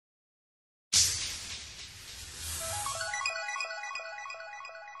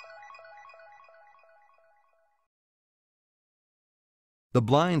The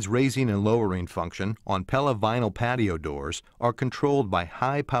blind's raising and lowering function on Pella vinyl patio doors are controlled by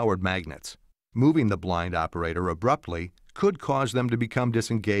high-powered magnets. Moving the blind operator abruptly could cause them to become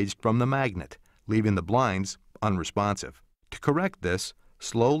disengaged from the magnet, leaving the blinds unresponsive. To correct this,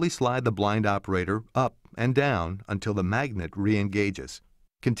 slowly slide the blind operator up and down until the magnet re-engages.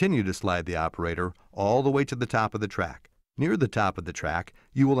 Continue to slide the operator all the way to the top of the track. Near the top of the track,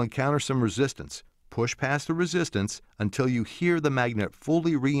 you will encounter some resistance. Push past the resistance until you hear the magnet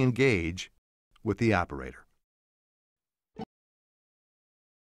fully re-engage with the operator.